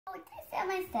at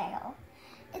my snail.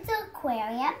 It's an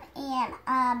aquarium,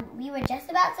 and we were just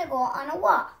about to go on a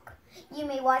walk. You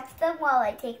may watch them while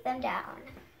I take them down.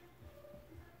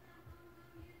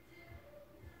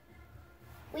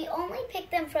 We only pick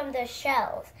them from their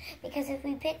shells, because if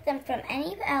we pick them from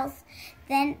anywhere else,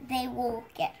 then they will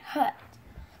get hurt.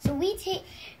 So we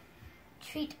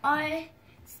treat our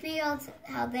snails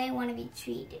how they want to be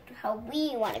treated, how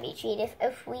we want to be treated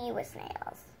if we were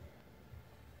snails.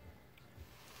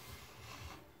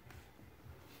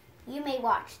 You may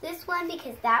watch this one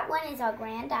because that one is our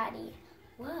granddaddy.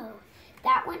 Whoa.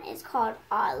 That one is called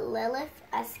our Lilith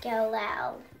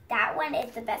Escalal. That one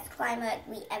is the best climber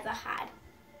we ever had.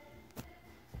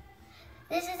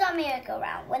 This is our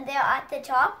merry-go-round. When they're at the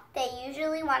top, they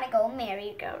usually want to go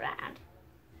merry-go-round.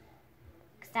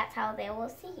 Because that's how they will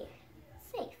see it.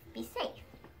 Be safe.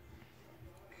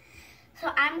 So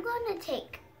I'm going to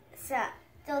take some.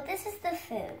 So this is the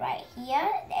food right here.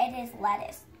 It is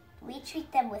lettuce. We treat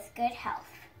them with good health,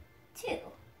 too.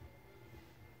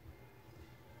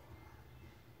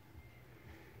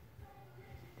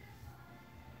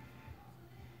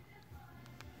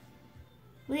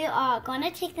 We are going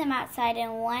to take them outside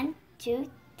in 1, 2,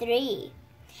 3.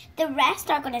 The rest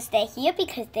are going to stay here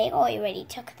because they already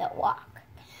took the walk.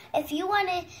 If you want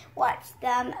to watch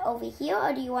them over here,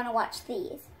 or do you want to watch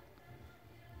these?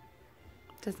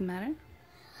 Doesn't matter.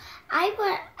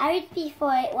 I would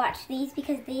prefer watch these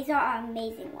because these are our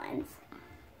amazing ones.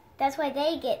 That's why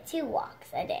they get 2 walks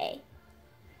a day.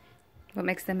 What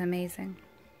makes them amazing?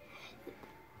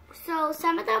 So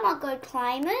some of them are good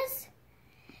climbers.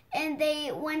 And they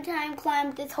one time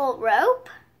climbed this whole rope.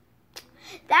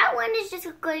 That one is just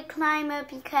a good climber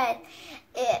because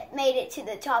it made it to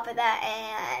the top of that,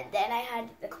 and then I had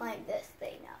to climb this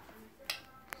thing up.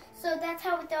 So that's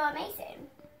how they're amazing.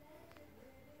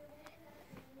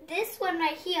 This one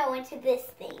right here went to this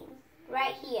thing,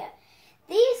 right here.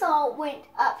 These all went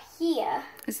up here.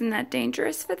 Isn't that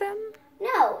dangerous for them?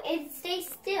 No, it stays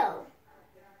still.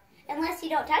 Unless you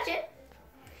don't touch it.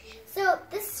 So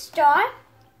this star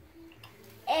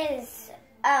is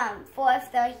for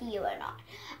if they're here or not.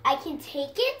 I can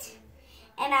take it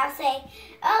and I'll say,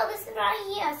 oh, this is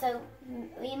right here, so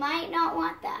we might not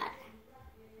want that.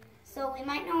 So we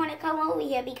might not want to come over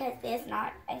here because there's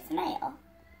not a snail.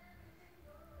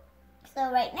 So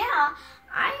right now,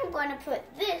 I am going to put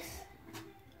this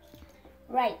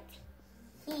right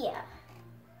here.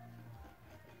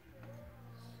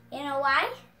 You know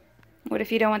why? What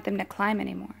if you don't want them to climb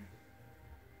anymore?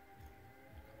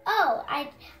 Oh,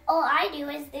 all I do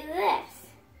is do this.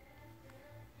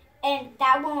 And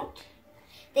that won't,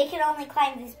 they can only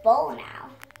climb this bowl now.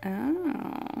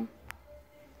 Oh.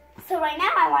 So right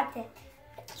now I want them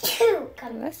to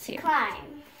Bless you.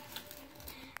 climb.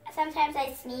 Sometimes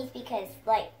I sneeze because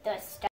like the